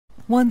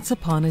Once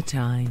upon a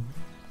time,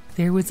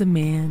 there was a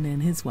man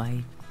and his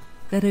wife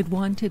that had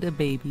wanted a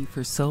baby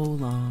for so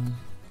long,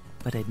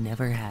 but had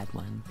never had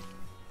one.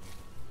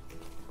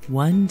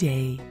 One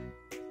day,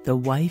 the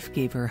wife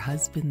gave her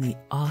husband the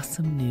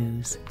awesome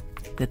news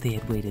that they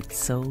had waited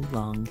so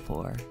long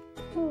for.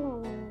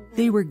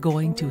 They were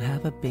going to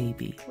have a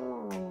baby.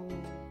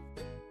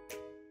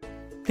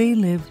 They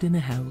lived in a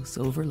house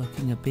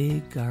overlooking a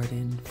big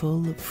garden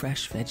full of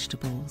fresh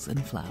vegetables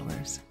and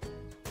flowers.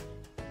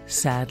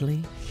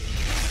 Sadly,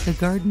 the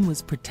garden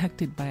was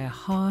protected by a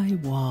high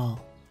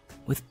wall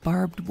with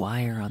barbed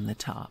wire on the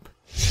top.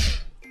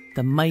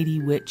 The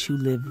mighty witch who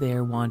lived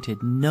there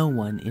wanted no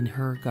one in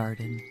her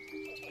garden.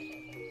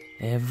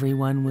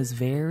 Everyone was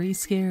very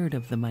scared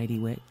of the mighty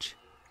witch.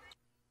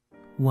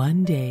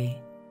 One day,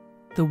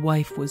 the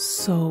wife was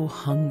so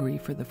hungry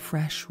for the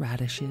fresh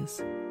radishes.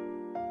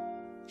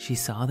 She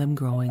saw them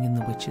growing in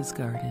the witch's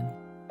garden,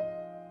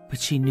 but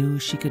she knew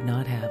she could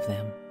not have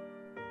them.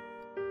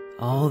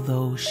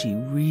 Although she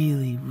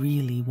really,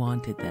 really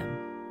wanted them,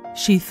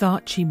 she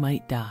thought she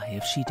might die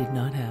if she did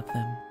not have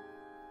them.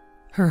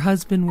 Her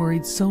husband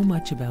worried so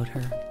much about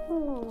her.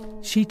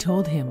 She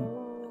told him,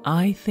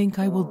 "I think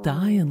I will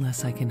die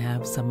unless I can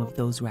have some of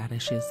those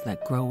radishes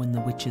that grow in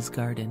the witch's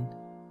garden."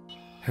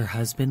 Her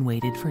husband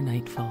waited for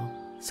nightfall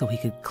so he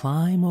could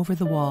climb over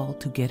the wall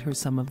to get her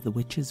some of the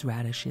witch's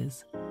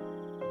radishes.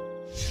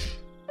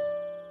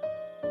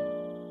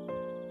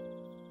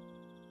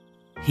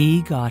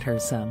 He got her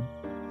some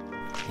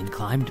and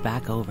climbed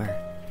back over.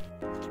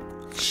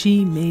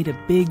 She made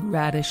a big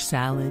radish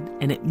salad,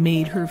 and it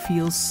made her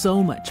feel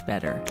so much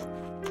better.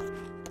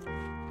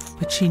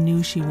 But she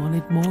knew she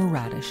wanted more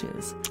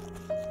radishes.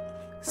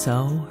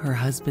 So her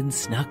husband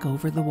snuck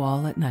over the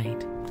wall at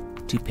night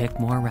to pick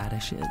more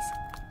radishes.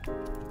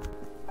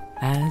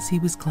 As he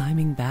was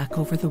climbing back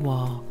over the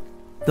wall,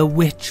 the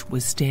witch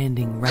was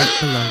standing right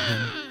below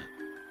him.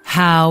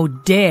 "How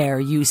dare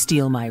you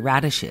steal my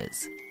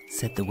radishes?"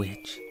 said the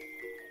witch.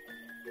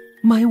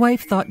 "My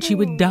wife thought she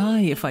would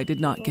die if I did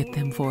not get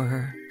them for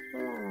her.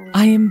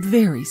 I am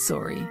very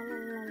sorry."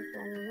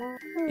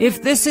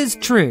 "If this is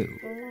true,"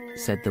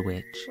 said the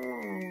witch,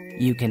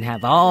 "you can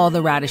have all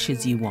the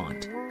radishes you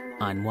want,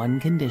 on one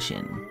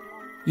condition.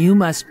 You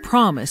must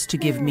promise to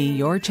give me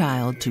your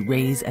child to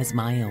raise as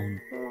my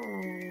own."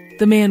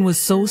 The man was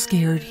so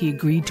scared he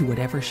agreed to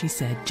whatever she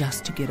said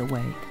just to get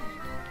away.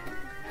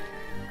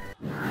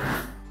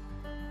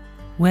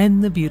 When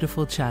the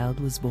beautiful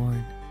child was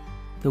born,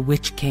 the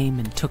witch came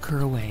and took her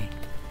away,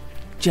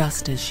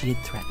 just as she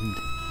had threatened.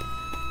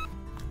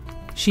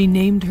 She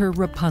named her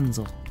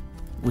Rapunzel,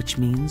 which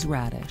means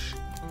radish.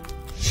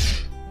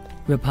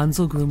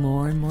 Rapunzel grew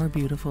more and more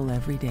beautiful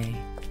every day,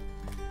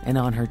 and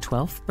on her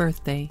 12th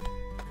birthday,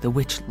 the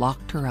witch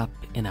locked her up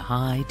in a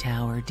high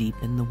tower deep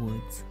in the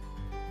woods.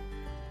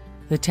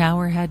 The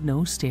tower had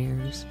no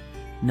stairs,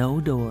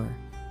 no door,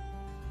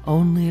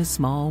 only a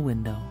small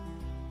window.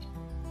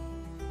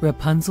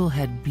 Rapunzel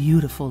had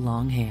beautiful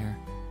long hair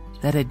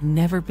that had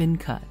never been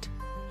cut,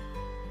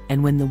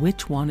 and when the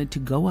witch wanted to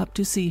go up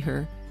to see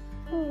her,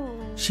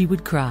 she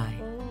would cry,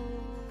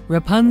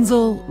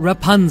 "Rapunzel,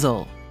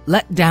 Rapunzel,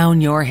 let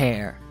down your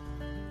hair."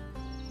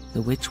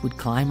 The witch would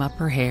climb up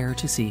her hair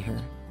to see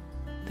her.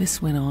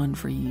 This went on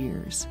for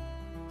years.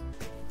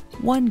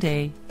 One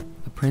day,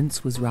 a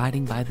prince was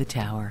riding by the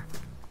tower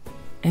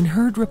and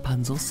heard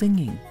Rapunzel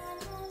singing.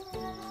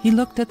 He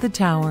looked at the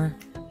tower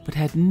but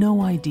had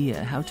no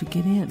idea how to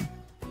get in,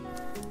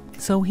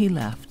 so he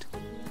left.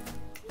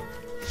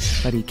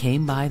 But he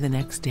came by the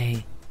next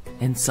day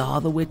and saw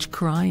the witch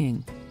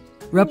crying,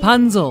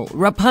 "Rapunzel,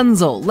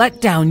 Rapunzel,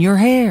 let down your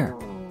hair."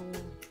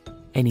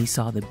 And he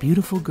saw the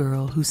beautiful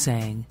girl who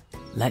sang,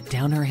 let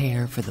down her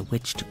hair for the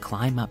witch to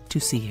climb up to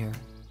see her.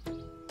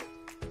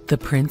 The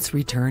prince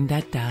returned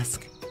at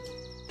dusk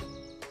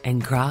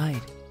and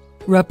cried,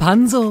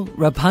 "Rapunzel,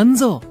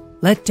 Rapunzel,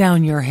 let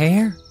down your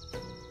hair."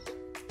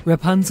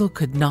 Rapunzel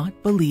could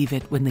not believe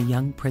it when the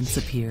young prince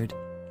appeared,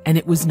 and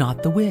it was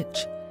not the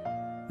witch.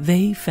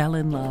 They fell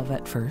in love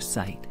at first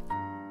sight.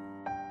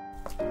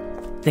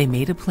 They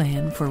made a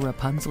plan for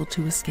Rapunzel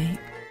to escape.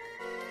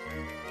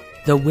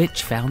 The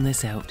witch found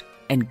this out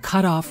and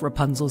cut off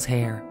Rapunzel's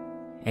hair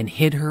and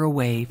hid her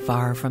away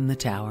far from the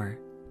tower.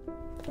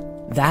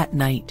 That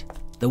night,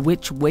 the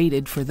witch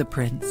waited for the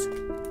prince.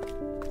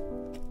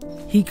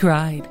 He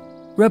cried,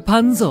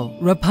 "Rapunzel,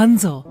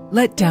 Rapunzel,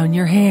 let down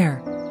your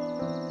hair."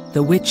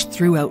 The witch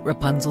threw out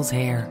Rapunzel's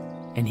hair,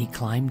 and he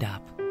climbed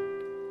up.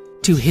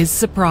 To his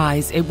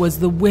surprise, it was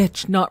the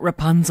witch, not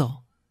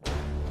Rapunzel.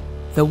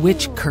 The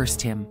witch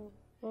cursed him.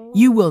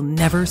 "You will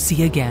never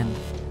see again."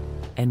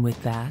 And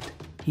with that,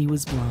 he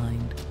was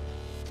blind.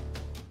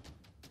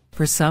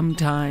 For some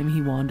time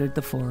he wandered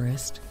the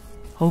forest,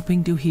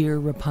 hoping to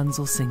hear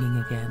Rapunzel singing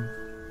again.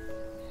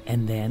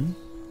 And then,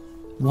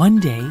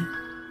 one day,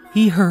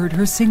 he heard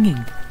her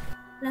singing.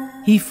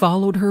 He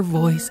followed her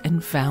voice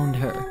and found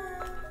her.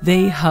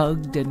 They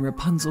hugged and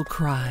Rapunzel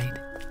cried,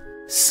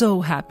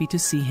 so happy to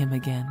see him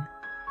again.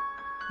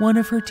 One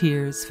of her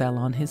tears fell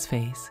on his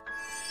face,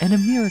 and a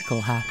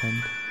miracle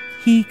happened.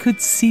 he could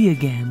see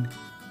again.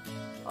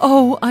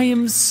 "Oh, I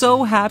am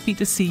so happy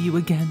to see you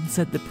again,"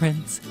 said the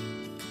prince.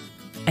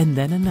 And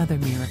then another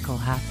miracle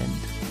happened.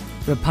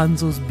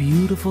 Rapunzel's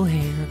beautiful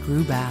hair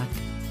grew back,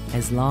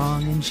 as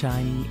long and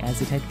shiny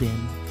as it had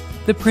been.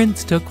 The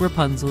prince took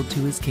Rapunzel to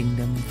his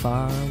kingdom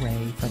far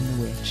away from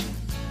the witch,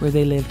 where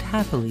they lived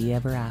happily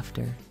ever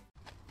after.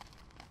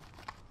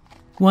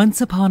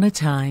 Once upon a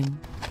time,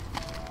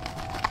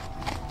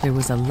 there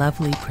was a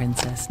lovely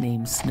princess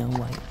named Snow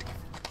White.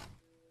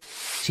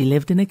 She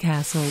lived in a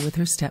castle with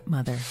her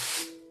stepmother,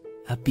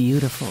 a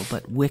beautiful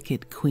but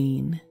wicked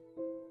queen.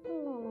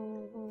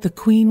 The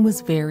queen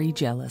was very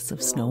jealous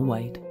of Snow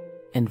White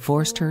and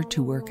forced her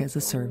to work as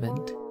a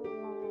servant.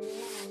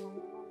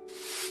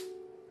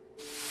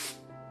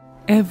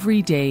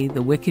 Every day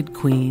the wicked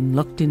queen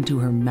looked into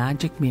her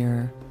magic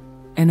mirror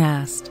and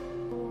asked,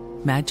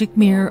 "Magic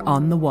mirror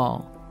on the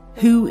wall,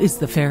 who is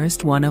the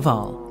fairest one of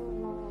all?"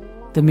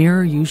 The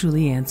mirror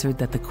usually answered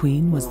that the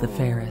queen was the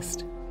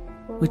fairest,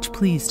 which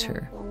pleased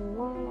her.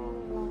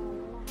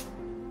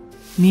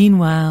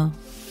 Meanwhile,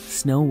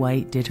 Snow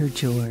White did her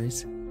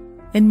chores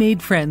and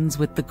made friends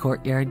with the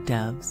courtyard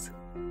doves.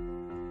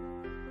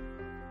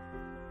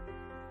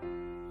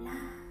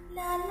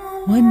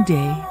 One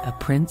day, a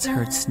prince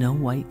heard Snow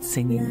White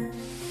singing.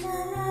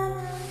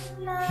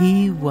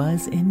 He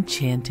was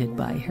enchanted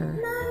by her.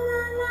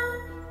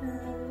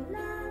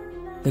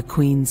 The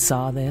queen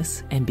saw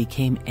this and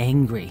became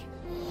angry.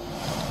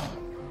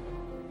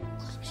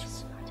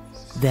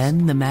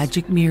 Then the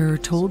magic mirror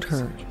told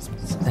her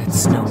that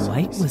Snow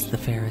White was the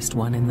fairest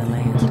one in the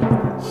land.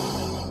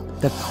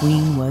 The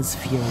queen was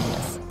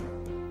furious.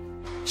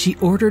 She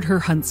ordered her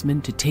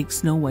huntsman to take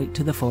Snow White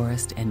to the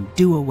forest and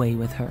do away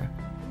with her.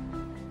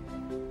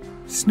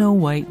 Snow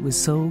White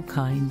was so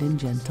kind and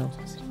gentle,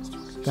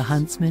 the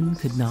huntsman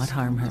could not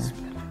harm her.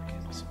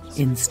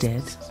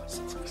 Instead,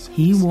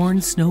 he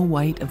warned Snow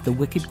White of the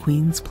wicked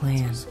queen's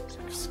plan.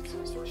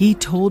 He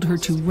told her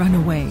to run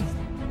away.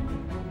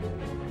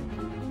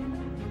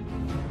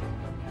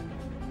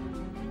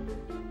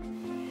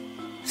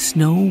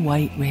 Snow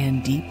White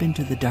ran deep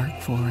into the dark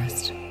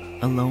forest,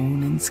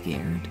 alone and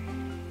scared.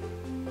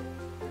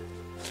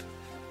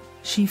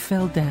 She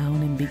fell down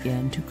and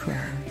began to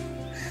cry.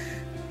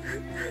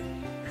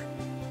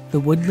 The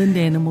woodland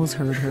animals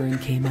heard her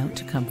and came out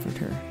to comfort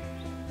her.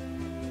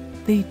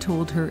 They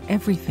told her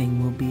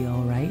everything will be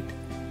all right,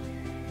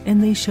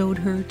 and they showed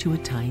her to a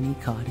tiny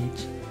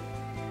cottage.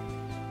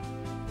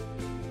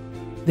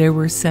 There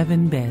were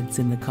 7 beds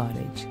in the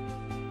cottage,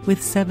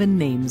 with 7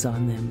 names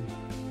on them: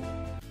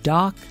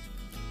 Doc,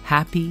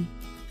 Happy,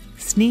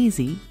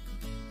 Sneezy,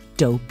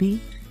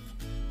 Dopey,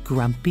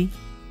 Grumpy,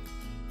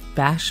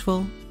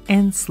 Bashful,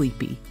 and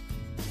Sleepy.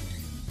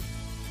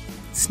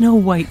 Snow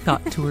White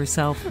thought to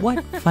herself,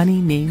 what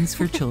funny names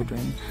for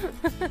children,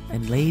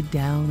 and laid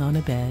down on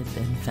a bed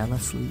and fell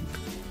asleep.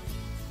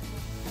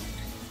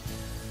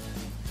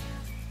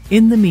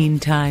 In the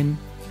meantime,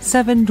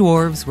 7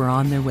 dwarves were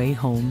on their way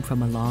home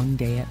from a long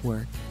day at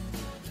work.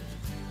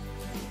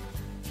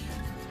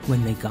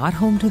 When they got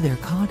home to their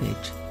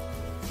cottage,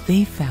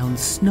 they found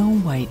Snow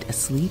White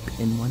asleep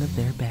in one of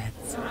their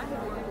beds.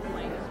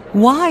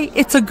 "Why,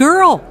 it's a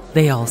girl!"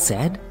 they all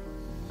said.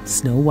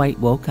 Snow White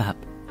woke up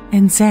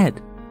and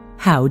said,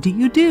 "How do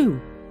you do?"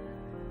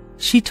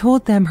 She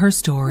told them her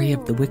story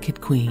of the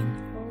wicked queen.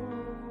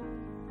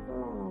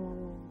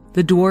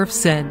 The dwarf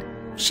said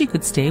she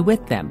could stay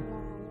with them.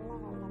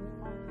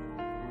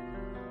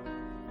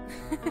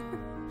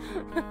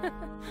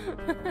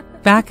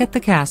 Back at the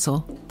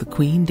castle, the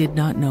queen did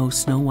not know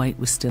Snow White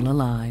was still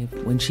alive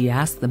when she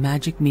asked the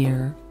magic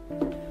mirror,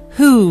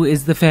 "Who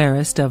is the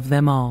fairest of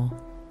them all?"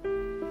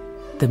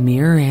 The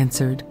mirror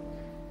answered,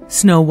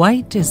 "Snow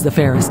White is the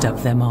fairest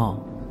of them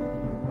all."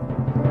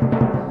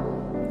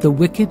 The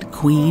wicked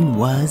queen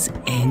was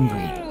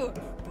angry.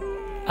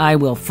 "I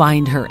will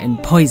find her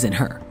and poison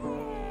her."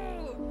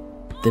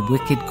 The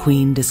wicked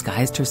queen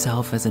disguised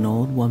herself as an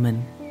old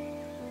woman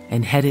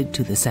and headed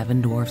to the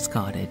 7 dwarfs'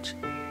 cottage.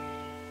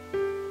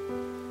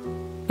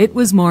 It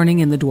was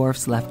morning and the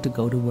dwarfs left to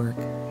go to work,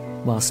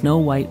 while Snow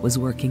White was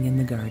working in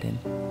the garden.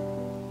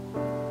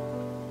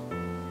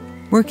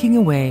 Working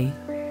away,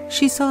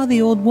 she saw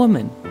the old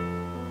woman,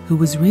 who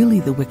was really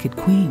the wicked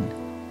queen.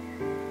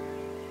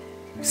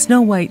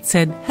 Snow White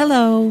said,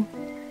 "Hello,"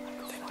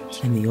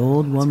 and the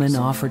old woman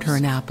offered her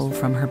an apple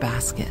from her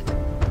basket,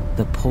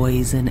 the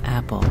poison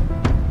apple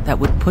that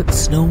would put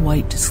Snow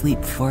White to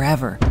sleep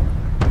forever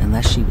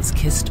unless she was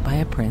kissed by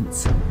a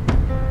prince.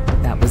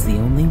 That was the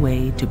only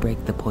way to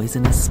break the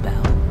poisonous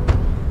spell.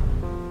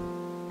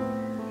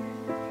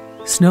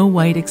 Snow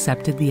White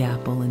accepted the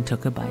apple and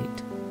took a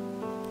bite.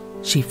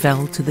 She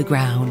fell to the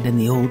ground and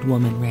the old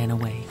woman ran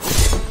away.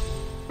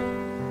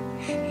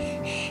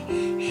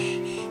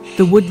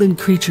 The woodland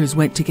creatures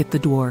went to get the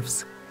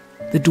dwarfs.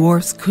 The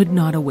dwarfs could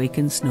not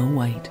awaken Snow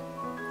White,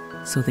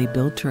 so they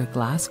built her a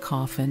glass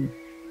coffin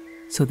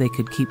so they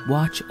could keep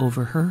watch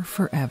over her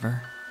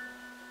forever.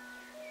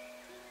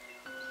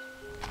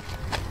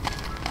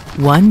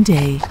 One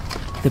day,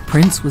 the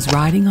prince was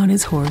riding on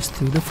his horse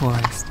through the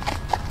forest,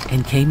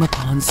 and came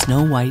upon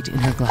Snow White in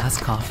her glass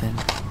coffin.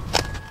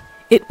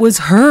 It was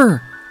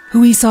her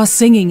who he saw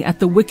singing at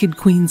the Wicked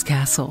Queen's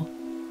castle.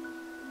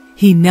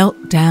 He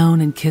knelt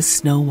down and kissed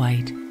Snow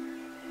White.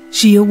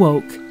 She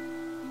awoke,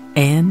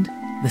 and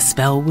the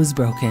spell was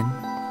broken.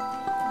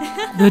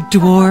 The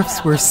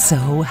dwarfs were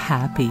so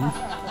happy.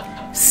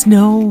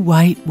 Snow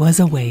White was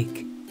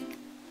awake.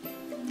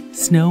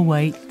 Snow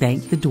White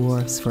thanked the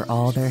dwarfs for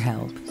all their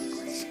help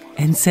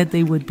and said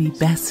they would be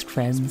best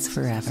friends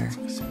forever.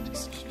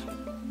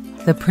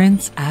 The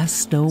prince asked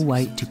Snow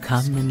White to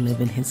come and live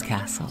in his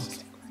castle.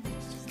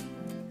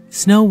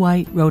 Snow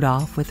White rode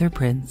off with her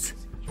prince,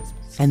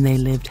 and they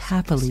lived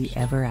happily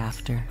ever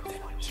after.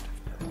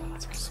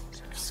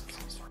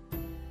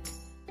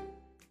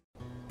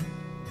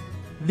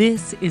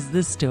 This is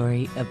the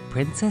story of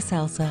Princess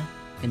Elsa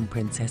and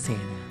Princess Anna.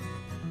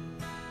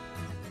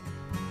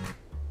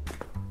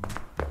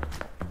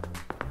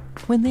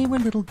 When they were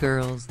little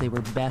girls, they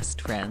were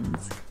best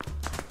friends.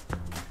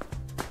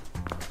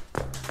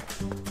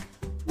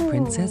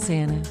 Princess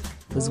Anna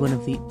was one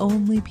of the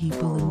only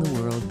people in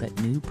the world that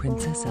knew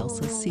Princess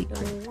Elsa's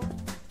secret.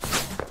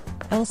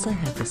 Elsa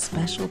had the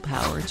special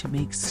power to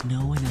make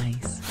snow and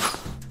ice.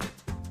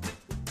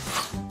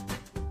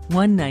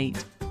 One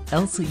night,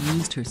 Elsa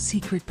used her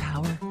secret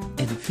power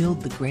and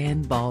filled the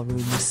grand ballroom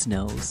with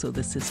snow so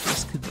the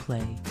sisters could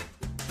play.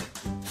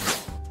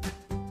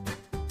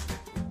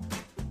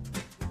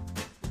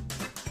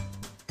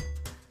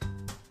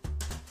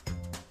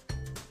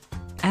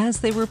 As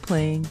they were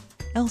playing,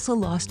 Elsa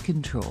lost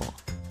control,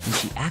 and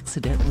she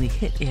accidentally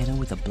hit Anna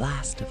with a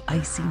blast of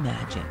icy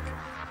magic.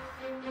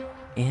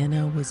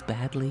 Anna was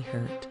badly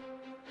hurt.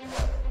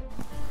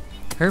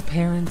 Her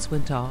parents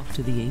went off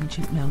to the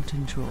ancient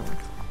mountain trolls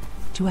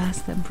to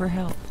ask them for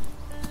help.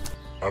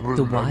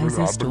 The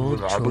wisest old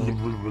troll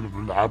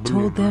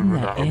told them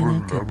that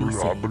Anna could be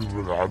saved,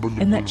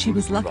 and that she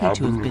was lucky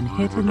to have been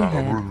hit in the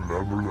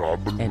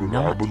head and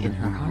not in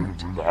her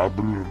heart.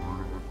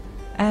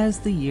 As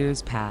the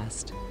years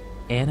passed,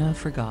 Anna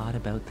forgot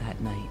about that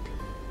night.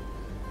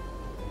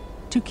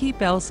 To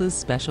keep Elsa's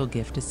special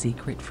gift a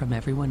secret from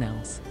everyone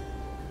else,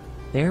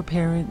 their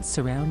parents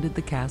surrounded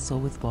the castle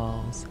with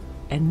walls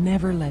and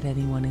never let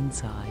anyone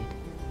inside.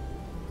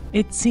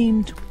 It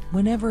seemed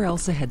whenever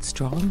Elsa had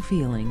strong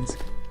feelings,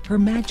 her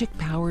magic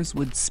powers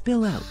would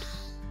spill out.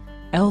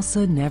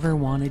 Elsa never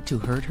wanted to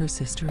hurt her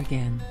sister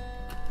again,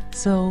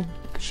 so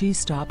she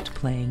stopped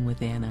playing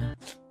with Anna.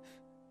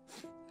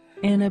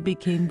 Anna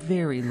became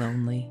very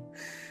lonely.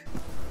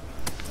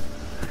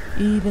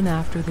 Even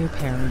after their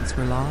parents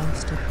were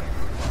lost,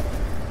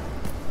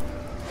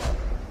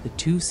 the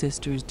two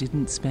sisters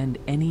didn't spend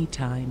any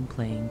time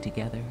playing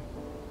together.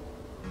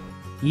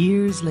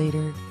 Years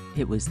later,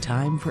 it was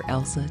time for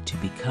Elsa to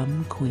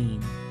become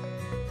queen.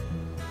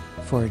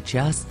 For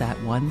just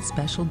that one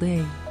special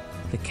day,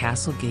 the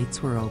castle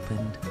gates were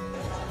opened.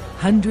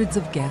 Hundreds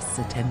of guests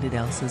attended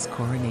Elsa's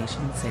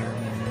coronation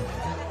ceremony.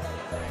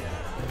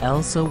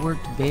 Elsa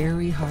worked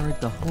very hard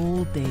the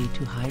whole day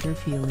to hide her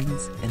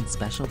feelings and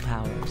special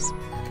powers.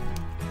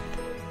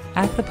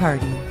 At the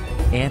party,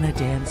 Anna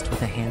danced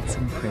with a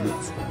handsome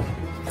prince.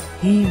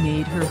 He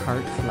made her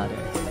heart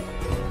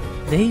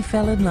flutter. They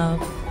fell in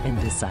love and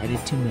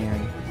decided to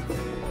marry.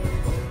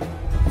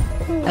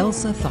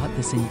 Elsa thought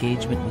this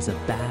engagement was a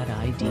bad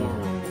idea.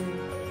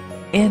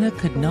 Anna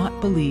could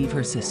not believe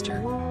her sister,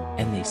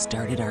 and they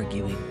started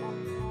arguing.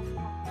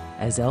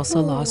 As Elsa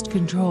lost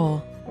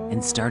control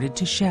and started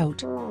to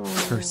shout,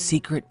 her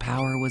secret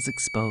power was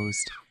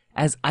exposed.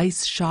 As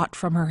ice shot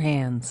from her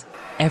hands,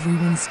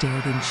 everyone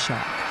stared in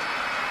shock.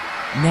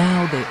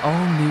 Now they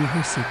all knew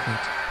her secret.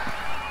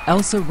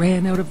 Elsa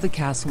ran out of the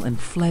castle and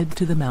fled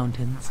to the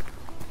mountains.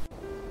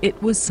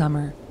 It was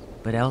summer,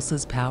 but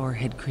Elsa's power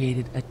had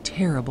created a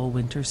terrible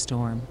winter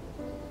storm.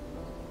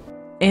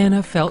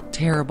 Anna felt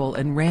terrible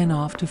and ran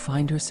off to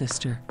find her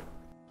sister,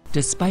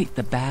 despite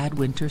the bad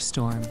winter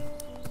storm.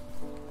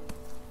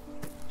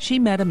 She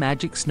met a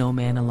magic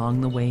snowman along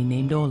the way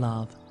named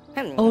Olaf.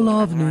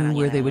 Olaf knew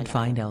where they would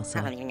find Elsa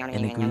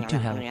and agreed to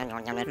help.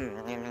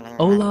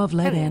 Olaf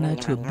led Anna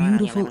to a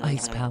beautiful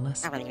ice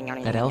palace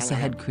that Elsa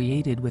had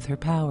created with her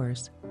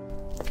powers.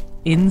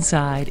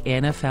 Inside,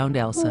 Anna found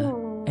Elsa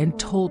and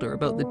told her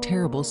about the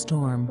terrible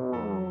storm.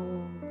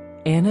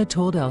 Anna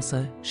told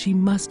Elsa she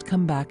must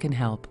come back and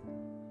help,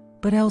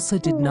 but Elsa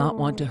did not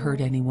want to hurt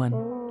anyone,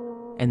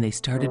 and they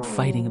started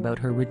fighting about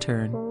her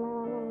return.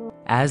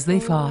 As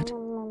they fought,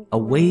 a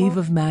wave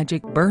of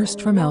magic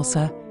burst from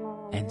Elsa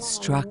and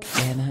struck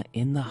Anna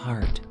in the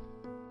heart.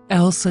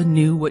 Elsa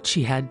knew what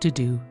she had to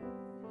do.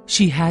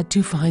 She had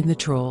to find the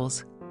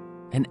trolls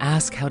and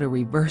ask how to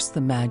reverse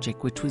the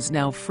magic which was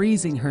now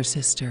freezing her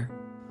sister.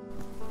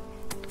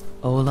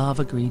 Olaf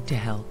agreed to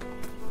help.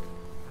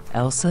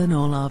 Elsa and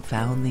Olaf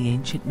found the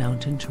ancient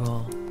mountain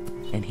troll,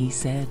 and he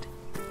said,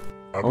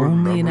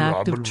 "Only an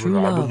act of true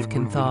love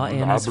can thaw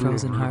Anna's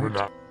frozen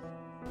heart."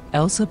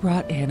 Elsa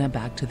brought Anna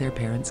back to their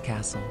parents'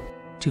 castle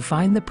to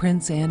find the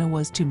prince Anna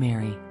was to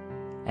marry,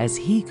 as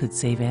he could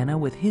save Anna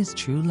with his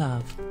true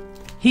love.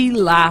 He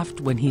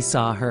laughed when he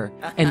saw her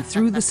and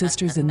threw the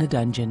sisters in the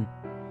dungeon.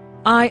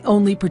 "I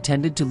only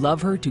pretended to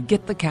love her to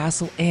get the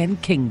castle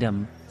and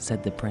kingdom,"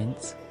 said the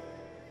prince.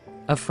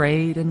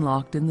 Afraid and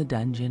locked in the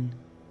dungeon,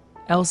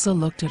 Elsa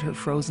looked at her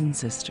frozen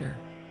sister.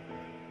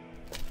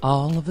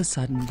 All of a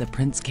sudden, the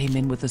prince came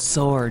in with a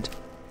sword.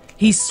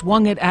 He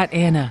swung it at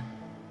Anna,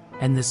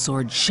 and the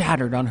sword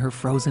shattered on her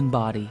frozen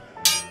body.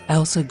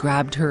 Elsa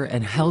grabbed her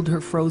and held her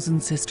frozen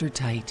sister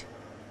tight,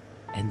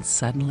 and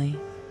suddenly,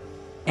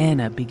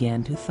 Anna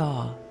began to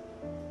thaw.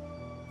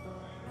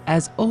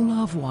 As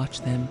Olaf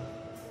watched them,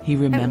 he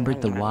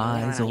remembered the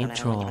wise old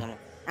troll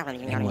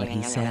and what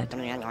he said.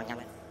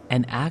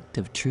 An act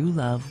of true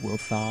love will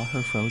thaw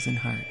her frozen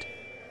heart.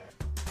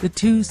 The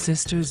two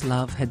sisters'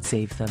 love had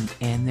saved them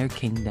and their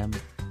kingdom.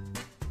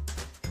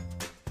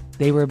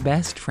 They were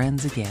best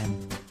friends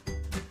again.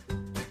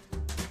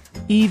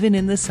 Even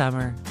in the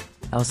summer,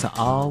 Elsa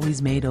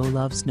always made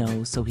Olaf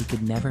snow so he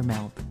could never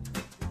melt.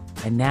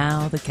 And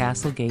now the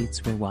castle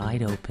gates were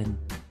wide open.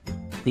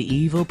 The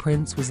evil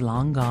prince was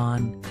long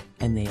gone,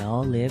 and they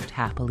all lived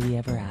happily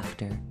ever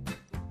after.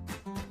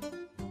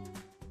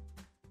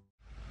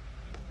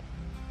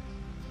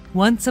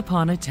 Once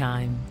upon a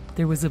time,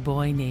 there was a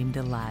boy named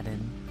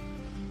Aladdin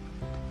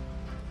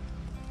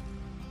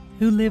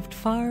who lived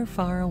far,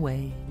 far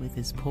away with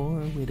his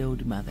poor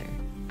widowed mother.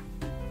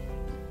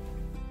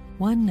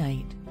 One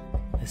night,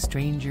 a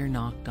stranger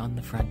knocked on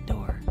the front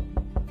door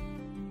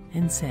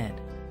and said,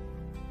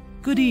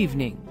 "Good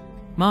evening.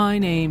 My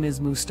name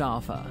is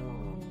Mustafa,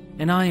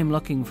 and I am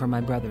looking for my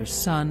brother's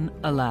son,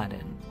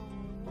 Aladdin.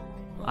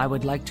 I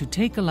would like to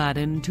take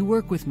Aladdin to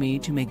work with me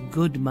to make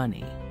good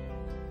money."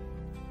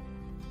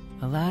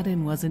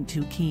 Aladdin wasn't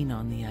too keen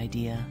on the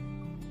idea,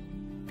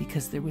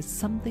 because there was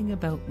something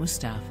about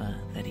Mustafa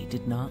that he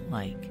did not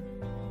like.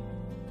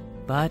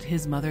 But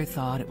his mother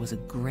thought it was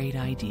a great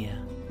idea,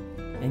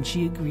 and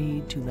she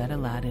agreed to let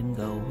Aladdin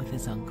go with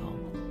his uncle.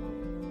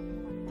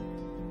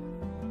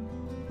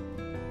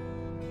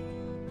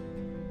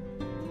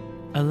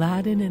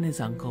 Aladdin and his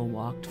uncle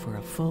walked for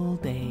a full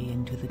day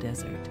into the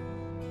desert,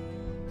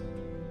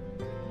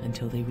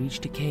 until they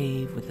reached a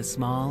cave with a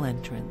small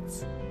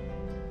entrance.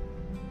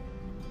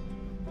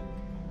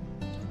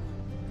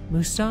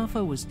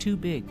 Mustafa was too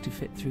big to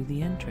fit through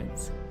the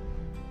entrance,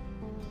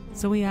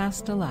 so he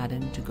asked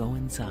Aladdin to go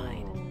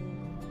inside.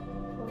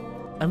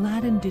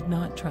 Aladdin did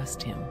not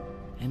trust him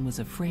and was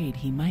afraid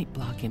he might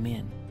block him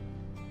in.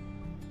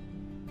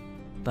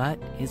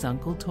 But his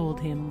uncle told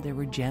him there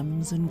were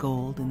gems and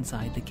gold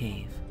inside the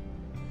cave.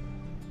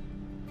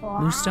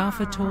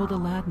 Mustafa told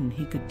Aladdin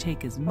he could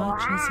take as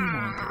much as he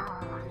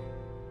wanted.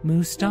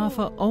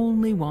 Mustafa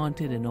only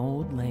wanted an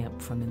old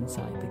lamp from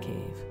inside the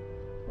cave.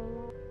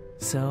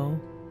 So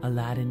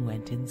Aladdin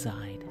went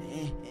inside.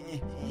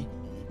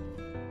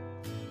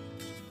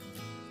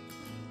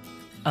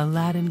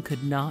 Aladdin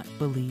could not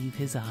believe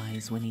his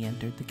eyes when he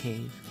entered the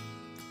cave.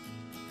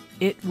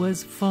 It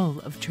was full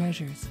of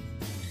treasures.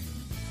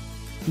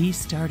 He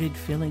started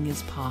filling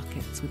his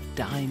pockets with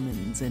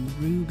diamonds and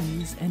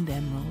rubies and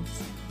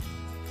emeralds.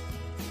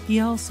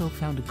 He also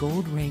found a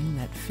gold ring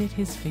that fit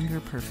his finger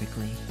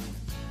perfectly.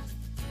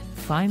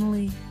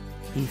 Finally,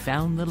 he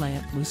found the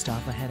lamp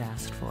Mustafa had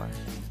asked for.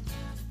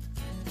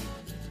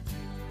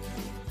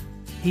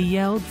 He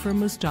yelled for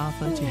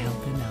Mustafa to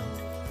help him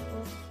out.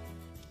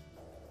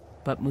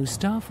 But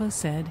Mustafa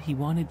said he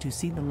wanted to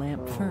see the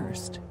lamp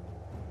first.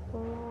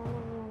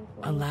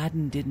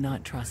 Aladdin did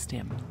not trust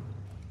him,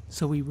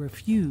 so he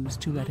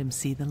refused to let him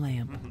see the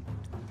lamp.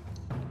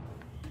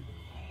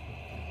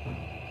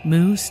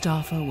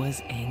 Mustafa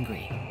was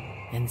angry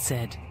and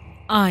said,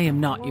 "I am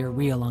not your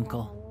real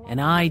uncle,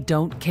 and I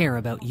don't care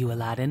about you,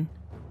 Aladdin.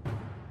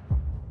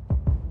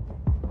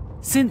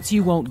 Since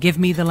you won't give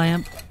me the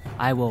lamp,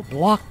 I will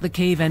block the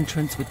cave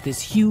entrance with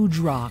this huge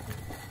rock."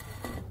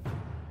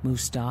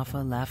 Mustafa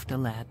left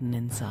Aladdin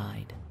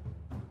inside.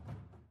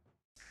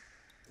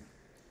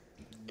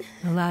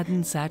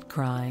 Aladdin sat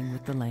crying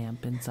with the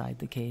lamp inside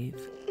the cave.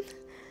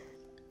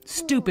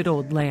 "Stupid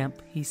old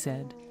lamp," he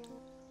said.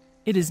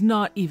 "It is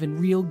not even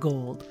real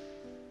gold."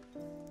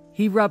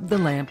 He rubbed the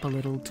lamp a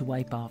little to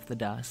wipe off the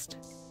dust.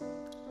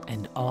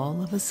 And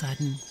all of a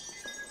sudden,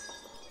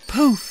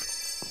 poof!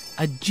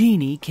 A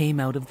genie came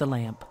out of the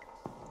lamp.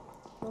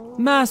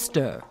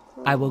 "Master,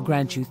 I will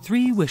grant you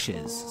 3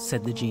 wishes,"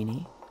 said the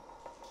genie.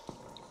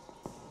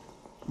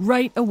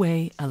 Right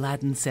away,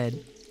 Aladdin said,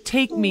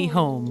 "Take me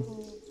home."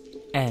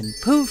 And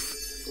poof,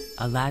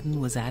 Aladdin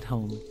was at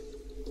home.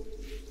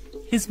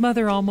 His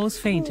mother almost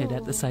fainted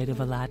at the sight of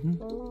Aladdin.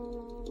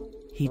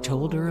 He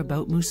told her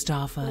about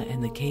Mustafa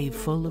and the cave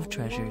full of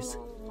treasures.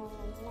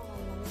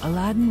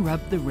 Aladdin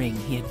rubbed the ring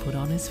he had put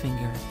on his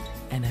finger,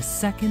 and a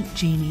second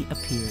genie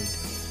appeared.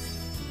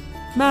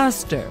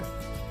 "Master,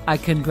 I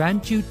can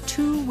grant you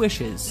 2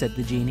 wishes," said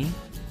the genie.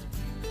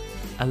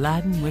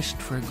 Aladdin wished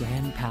for a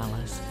grand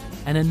palace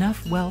and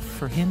enough wealth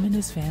for him and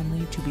his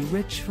family to be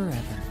rich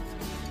forever.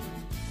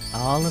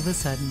 All of a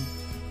sudden,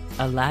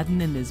 Aladdin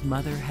and his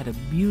mother had a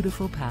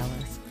beautiful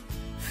palace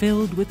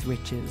filled with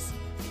riches.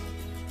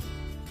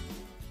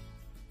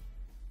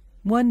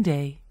 One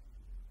day,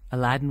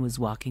 Aladdin was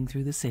walking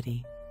through the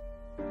city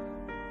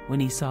when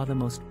he saw the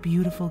most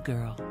beautiful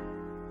girl.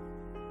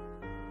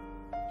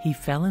 He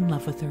fell in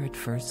love with her at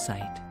first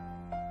sight.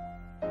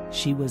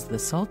 She was the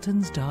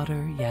Sultan's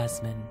daughter,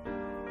 Yasmin.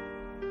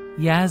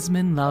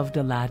 Yasmin loved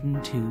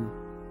Aladdin too.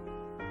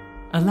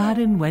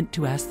 Aladdin went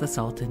to ask the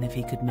Sultan if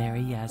he could marry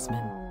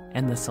Yasmin,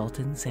 and the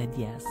Sultan said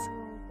yes.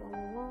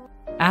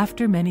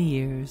 After many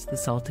years, the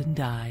Sultan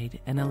died,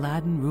 and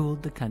Aladdin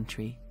ruled the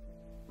country.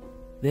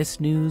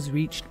 This news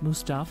reached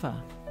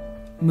Mustafa.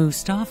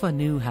 Mustafa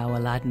knew how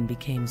Aladdin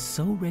became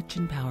so rich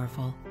and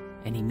powerful,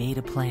 and he made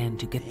a plan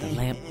to get the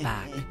lamp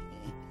back.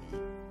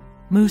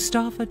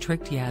 Mustafa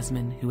tricked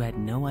Yasmin, who had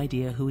no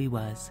idea who he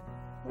was,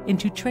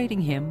 into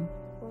trading him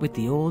with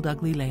the old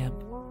ugly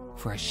lamp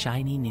for a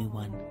shiny new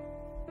one.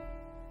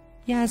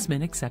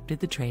 Yasmin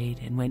accepted the trade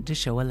and went to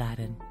show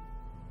Aladdin.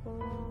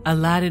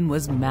 Aladdin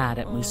was mad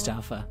at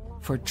Mustafa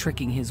for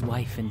tricking his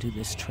wife into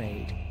this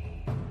trade.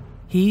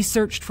 He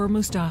searched for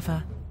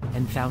Mustafa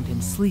and found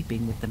him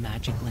sleeping with the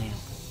magic lamp.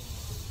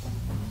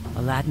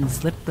 Aladdin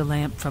slipped the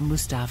lamp from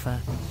Mustafa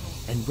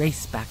and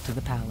raced back to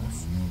the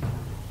palace.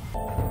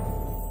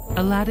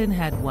 Aladdin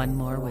had one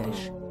more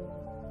wish,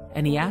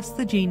 and he asked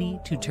the genie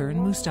to turn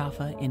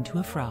Mustafa into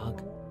a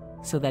frog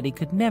so that he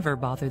could never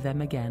bother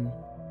them again.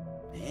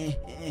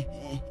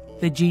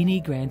 The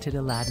genie granted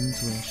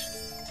Aladdin's wish,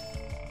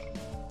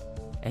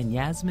 and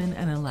Yasmin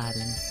and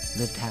Aladdin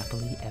lived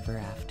happily ever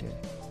after.